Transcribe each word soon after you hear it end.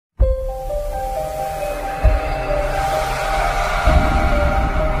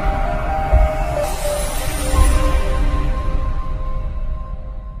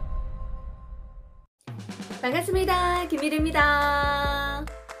김미래입니다.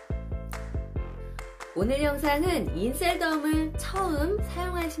 오늘 영상은 인셀덤을 처음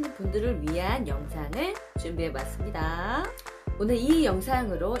사용하시는 분들을 위한 영상을 준비해봤습니다. 오늘 이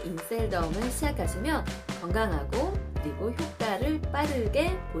영상으로 인셀덤을 시작하시면 건강하고 그리고 효과를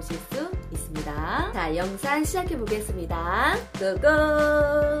빠르게 보실 수 있습니다. 자, 영상 시작해 보겠습니다.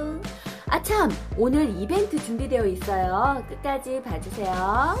 고고! 아참! 오늘 이벤트 준비되어 있어요. 끝까지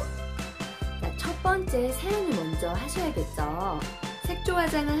봐주세요. 자, 첫 번째 세안을 먼저 하셔야겠죠. 색조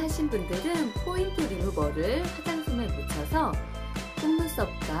화장을 하신 분들은 포인트 리무버를 화장솜에 묻혀서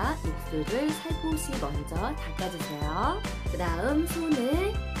속눈썹과 입술을 살포시 먼저 닦아주세요. 그 다음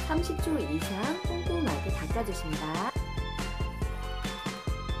손을 30초 이상 꼼꼼하게 닦아주십니다.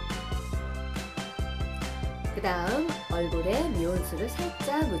 그 다음 얼굴에 미온수를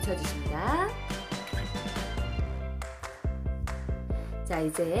살짝 묻혀주십니다. 자,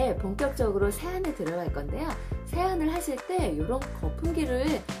 이제 본격적으로 세안에 들어갈 건데요. 세안을 하실 때 이런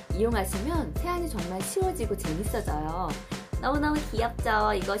거품기를 이용하시면 세안이 정말 쉬워지고 재밌어져요. 너무너무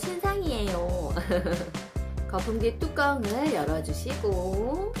귀엽죠? 이거 신상이에요. 거품기 뚜껑을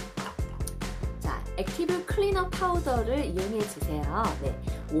열어주시고, 자, 액티브 클리너 파우더를 이용해 주세요. 네,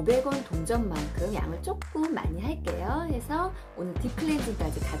 500원 동전만큼 양을 조금 많이 할게요. 해서 오늘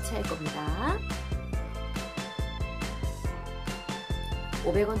딥클렌징까지 같이 할 겁니다.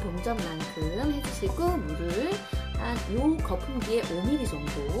 500원 동전만큼 해주시고, 물을 한 요 거품기에 5ml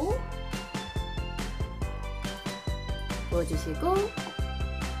정도 부어주시고,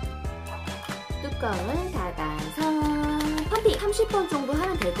 뚜껑을 닫아서 펌핑 30번 정도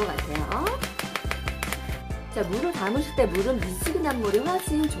하면 될 것 같아요. 자, 물을 담으실 때 물은 미지근한 물이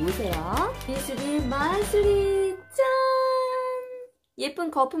훨씬 좋으세요. 미술이 마술이 짠!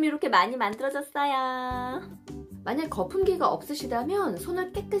 예쁜 거품이 이렇게 많이 만들어졌어요. 만약 거품기가 없으시다면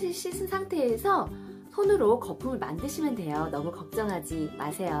손을 깨끗이 씻은 상태에서 손으로 거품을 만드시면 돼요. 너무 걱정하지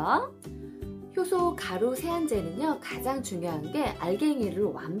마세요. 효소 가루 세안제는요, 가장 중요한 게 알갱이를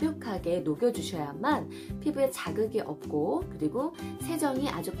완벽하게 녹여주셔야만 피부에 자극이 없고 그리고 세정이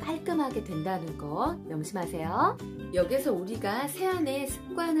아주 깔끔하게 된다는 거 명심하세요. 여기서 우리가 세안의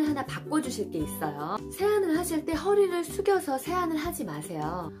습관을 하나 바꿔주실 게 있어요. 세안을 하실 때 허리를 숙여서 세안을 하지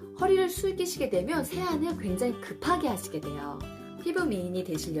마세요. 허리를 숙이시게 되면 세안을 굉장히 급하게 하시게 돼요. 피부 미인이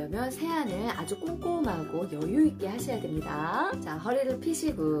되시려면 세안을 아주 꼼꼼하고 여유있게 하셔야 됩니다. 자, 허리를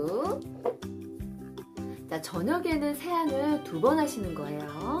펴시고, 자, 저녁에는 세안을 2번 하시는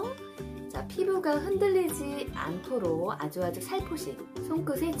거예요. 자, 피부가 흔들리지 않도록 아주 살포시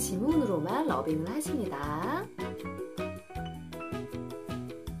손끝에 지문으로만 러빙을 하십니다.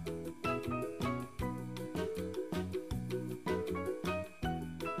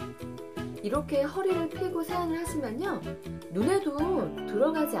 이렇게 허리를 펴고 세안을 하시면요, 눈에도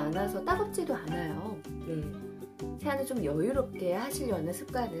들어가지 않아서 따갑지도 않아요. 네. 세안을 좀 여유롭게 하시려는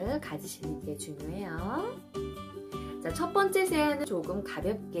습관을 가지시는 게 중요해요. 자, 첫 번째 세안은 조금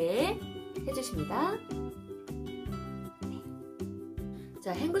가볍게 해주십니다. 네.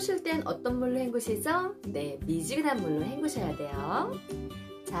 자, 헹구실 땐 어떤 물로 헹구시죠? 네, 미지근한 물로 헹구셔야 돼요.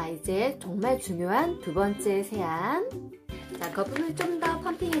 자, 이제 정말 중요한 두 번째 세안. 자, 거품을 좀 더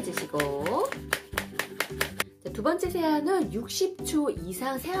펌핑해 주시고, 자, 두 번째 세안은 60초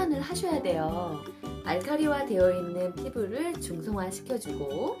이상 세안을 하셔야 돼요. 알칼리화 되어 있는 피부를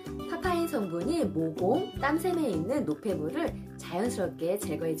중성화시켜주고 파파인 성분이 모공, 땀샘에 있는 노폐물을 자연스럽게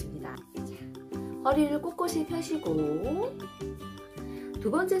제거해줍니다. 허리를 꼿꼿이 펴시고,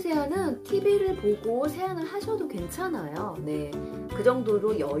 두 번째 세안은 TV를 보고 세안을 하셔도 괜찮아요. 네, 그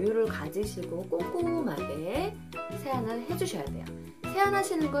정도로 여유를 가지시고 꼼꼼하게 세안을 해주셔야 돼요.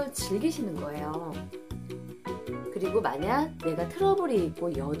 세안하시는 걸 즐기시는 거예요. 그리고 만약 내가 트러블이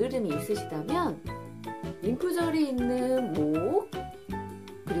있고 여드름이 있으시다면 림프절이 있는 목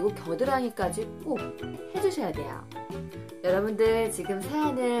그리고 겨드랑이까지 꼭 해주셔야 돼요. 여러분들 지금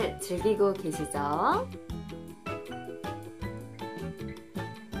세안을 즐기고 계시죠?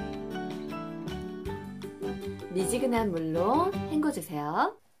 미지근한 물로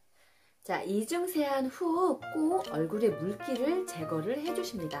헹궈주세요. 자, 이중 세안 후 꼭 얼굴에 물기를 제거를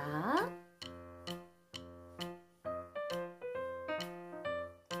해주십니다.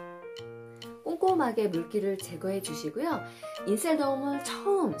 꼼꼼하게 물기를 제거해 주시고요. 인셀덤을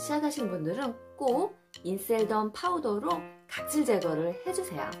처음 시작하시는 분들은 꼭 인셀덤 파우더로 각질 제거를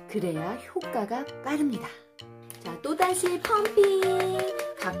해주세요. 그래야 효과가 빠릅니다. 자, 또다시 펌핑!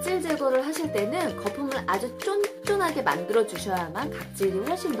 각질 제거를 하실 때는 거품을 아주 쫀쫀하게 만들어 주셔야만 각질이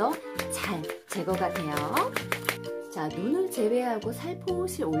훨씬 더 잘 제거가 돼요. 자, 눈을 제외하고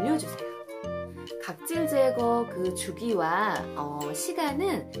살포시 올려주세요. 각질 제거 그 주기와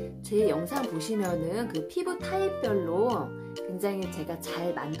시간은 제 영상 보시면은 그 피부 타입별로 굉장히 제가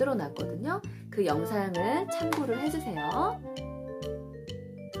잘 만들어 놨거든요. 그 영상을 참고를 해주세요.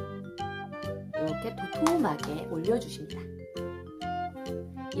 이렇게 도톰하게 올려주십니다.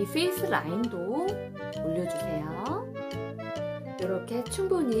 이 페이스 라인도 올려주세요. 이렇게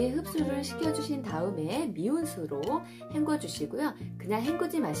충분히 흡수를 시켜주신 다음에 미온수로 헹궈주시고요. 그냥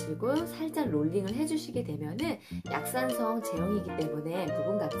헹구지 마시고 살짝 롤링을 해주시게 되면은 약산성 제형이기 때문에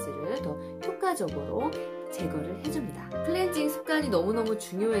부분 각질을 더 효과적으로 제거를 해줍니다. 클렌징 습관이 너무너무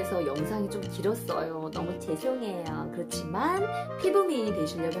중요해서 영상이 좀 길었어요. 너무 죄송해요. 그렇지만 피부 미인이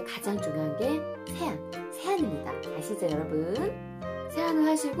되시려면 가장 중요한 게 세안입니다. 아시죠 여러분? 세안을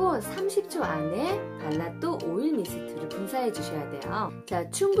하시고 30초 안에 발라또 오일 미스트를 분사해 주셔야 돼요. 자,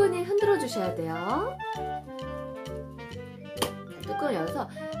 충분히 흔들어 주셔야 돼요. 뚜껑을 열어서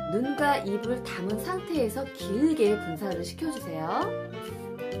눈과 입을 담은 상태에서 길게 분사를 시켜주세요.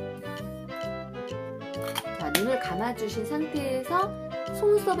 자, 눈을 감아주신 상태에서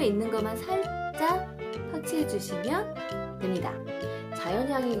속눈썹에 있는 것만 살짝 터치해 주시면 됩니다.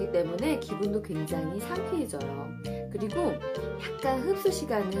 자연향이기 때문에 기분도 굉장히 상쾌해져요. 그리고 약간 흡수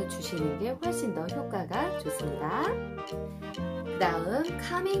시간을 주시는 게 훨씬 더 효과가 좋습니다. 그 다음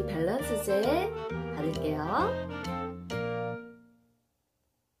카밍 밸런스 젤 바를게요.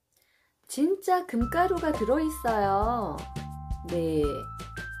 진짜 금가루가 들어있어요. 네,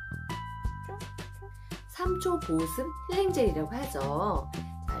 3초 보습 힐링 젤이라고 하죠.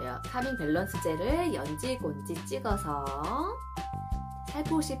 자, 카밍 밸런스 젤을 연지곤지 찍어서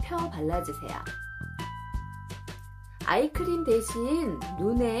살포시 펴 발라주세요. 아이크림 대신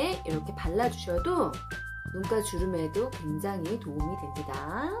눈에 이렇게 발라주셔도 눈가 주름에도 굉장히 도움이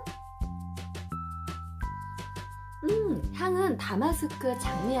됩니다. 향은 다마스크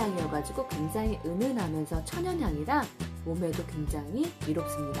장미향이어가지고 굉장히 은은하면서 천연향이라 몸에도 굉장히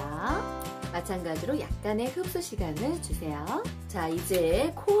이롭습니다. 마찬가지로 약간의 흡수 시간을 주세요. 자,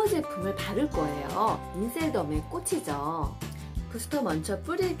 이제 코어 제품을 바를 거예요. 인셀덤의 꽃이죠. 부스터 먼저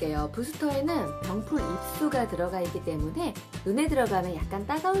뿌릴게요. 부스터에는 병풀 잎수가 들어가 있기 때문에 눈에 들어가면 약간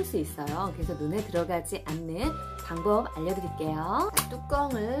따가울 수 있어요. 그래서 눈에 들어가지 않는 방법 알려드릴게요. 자,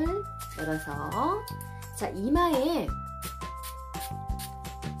 뚜껑을 열어서 자, 이마에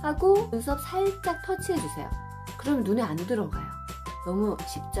하고 눈썹 살짝 터치해주세요. 그러면 눈에 안 들어가요. 너무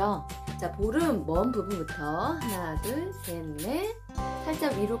쉽죠? 자, 볼은 먼 부분부터 하나, 둘, 셋, 넷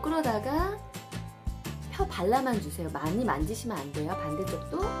살짝 위로 끌어다가 펴 발라만 주세요. 많이 만지시면 안 돼요.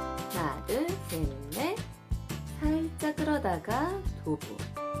 반대쪽도 하나, 둘, 셋, 넷 살짝 끌어다가 도부,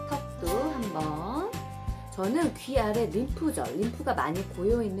 턱도 한번. 저는 귀 아래 림프가 많이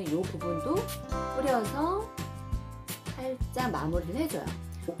고여있는 이 부분도 뿌려서 살짝 마무리를 해줘요.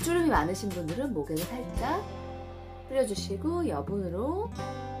 목주름이 많으신 분들은 목에도 살짝 뿌려주시고 여분으로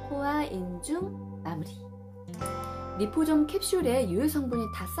코와 인중 마무리. 리포좀 캡슐에 유효 성분이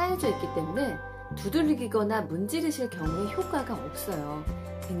다 쌓여져 있기 때문에 두들기거나 문지르실 경우에 효과가 없어요.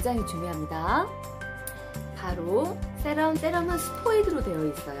 굉장히 중요합니다. 바로 세럼은 스포이드로 되어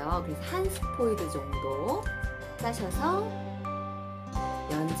있어요. 그래서 한 스포이드 정도 짜셔서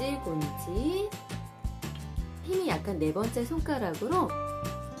연지곤지 힘이 약간 네 번째 손가락으로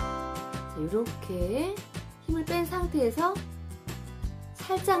이렇게 힘을 뺀 상태에서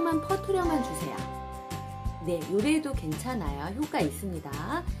살짝만 퍼트려만 주세요. 네, 요래도 괜찮아요. 효과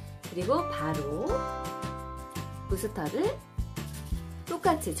있습니다. 그리고 바로 부스터를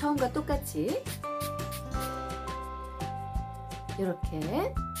똑같이, 처음과 똑같이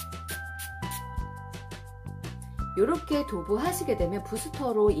이렇게 도부하시게 되면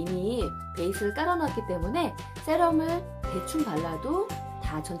부스터로 이미 베이스를 깔아놨기 때문에 세럼을 대충 발라도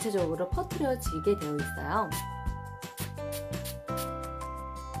다 전체적으로 퍼트려지게 되어 있어요.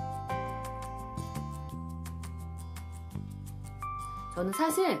 저는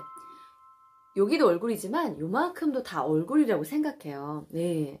사실 여기도 얼굴이지만 요만큼도 다 얼굴이라고 생각해요.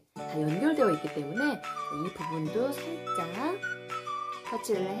 네, 다 연결되어 있기 때문에 이 부분도 살짝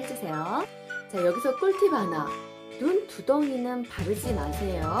터치를 해주세요. 자, 여기서 꿀팁 하나. 눈 두덩이는 바르지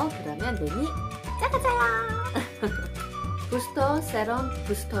마세요. 그러면 눈이 작아져요. 부스터, 세럼,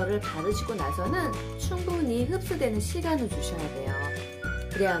 부스터를 바르시고 나서는 충분히 흡수되는 시간을 주셔야 돼요.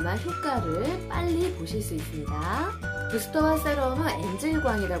 그래야만 효과를 빨리 보실 수 있습니다. 부스터와 세럼은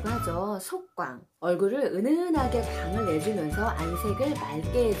엔젤광이라고 하죠. 속광. 얼굴을 은은하게 광을 내주면서 안색을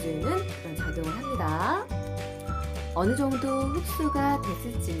맑게 해주는 그런 작용을 합니다. 어느 정도 흡수가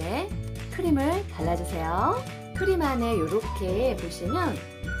됐을 쯤에 크림을 발라주세요. 크림 안에 이렇게 보시면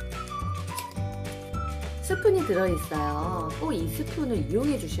스푼이 들어있어요. 꼭 이 스푼을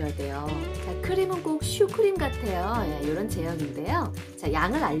이용해 주셔야 돼요. 자, 크림은 꼭 슈크림 같아요. 이런 제형인데요. 자,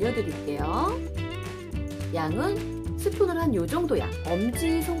 양을 알려드릴게요. 양은 스푼으로 한 요 정도 양,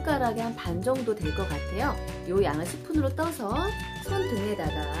 엄지손가락의 한 반 정도 될 것 같아요. 요 양을 스푼으로 떠서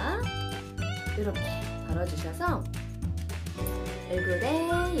손등에다가 이렇게 덜어주셔서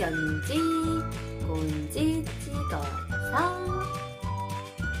얼굴에 연지, 곤지 찍어서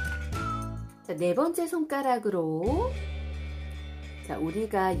자, 네 번째 손가락으로 자,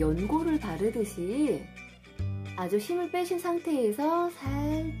 우리가 연고를 바르듯이 아주 힘을 빼신 상태에서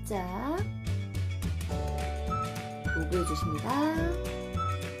살짝 도구해 주십니다.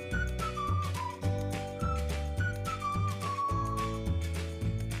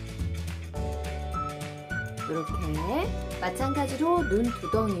 이렇게 마찬가지로 눈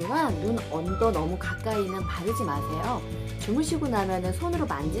두덩이와 눈 언더 너무 가까이는 바르지 마세요. 주무시고 나면 손으로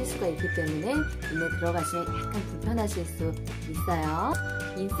만질 수가 있기 때문에 눈에 들어가시면 약간 불편하실 수 있어요.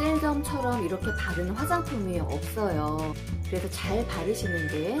 인셀덤처럼 이렇게 바르는 화장품이 없어요. 그래서 잘 바르시는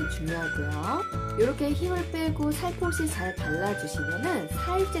게 중요하고요. 이렇게 힘을 빼고 살포시 잘 발라주시면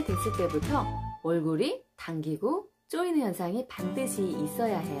 4일째 됐을 때부터 얼굴이 당기고 쪼이는 현상이 반드시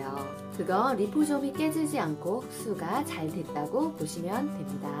있어야 해요. 그건 리포점이 깨지지 않고 흡수가 잘 됐다고 보시면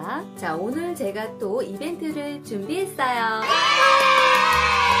됩니다. 자, 오늘 제가 또 이벤트를 준비했어요.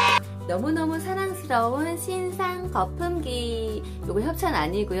 너무너무 사랑스러운 신상 거품기. 이거 협찬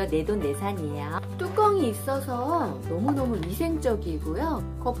아니고요. 내돈내산이에요. 뚜껑이 있어서 너무너무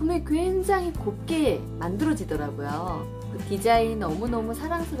위생적이고요. 거품이 굉장히 곱게 만들어지더라고요. 그 디자인 너무너무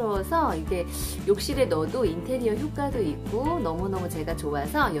사랑스러워서 이게 욕실에 넣어도 인테리어 효과도 있고 너무너무 제가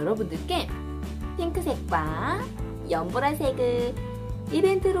좋아서 여러분들께 핑크색과 연보라색을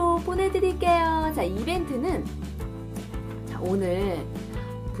이벤트로 보내드릴게요. 자, 이벤트는 자, 오늘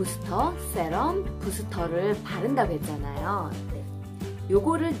부스터, 세럼, 부스터를 바른다고 했잖아요. 네.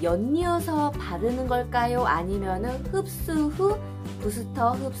 요거를 연이어서 바르는 걸까요? 아니면은 흡수 후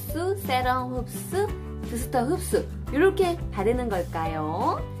부스터 흡수, 세럼 흡수, 부스터 흡수 이렇게 바르는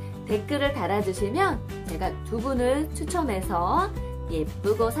걸까요? 댓글을 달아주시면 제가 두 분을 추첨해서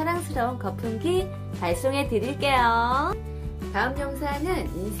예쁘고 사랑스러운 거품기 발송해 드릴게요. 다음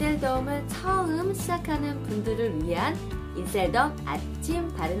영상은 인셀덤을 처음 시작하는 분들을 위한 인셀덤 아침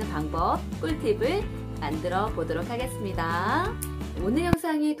바르는 방법 꿀팁을 만들어 보도록 하겠습니다. 오늘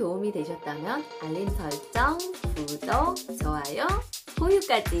영상이 도움이 되셨다면 알림 설정, 구독, 좋아요,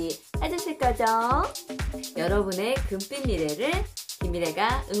 공유까지 해주실 거죠? 여러분의 금빛 미래를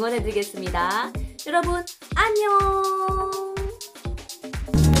김미래가 응원해드리겠습니다. 여러분 안녕!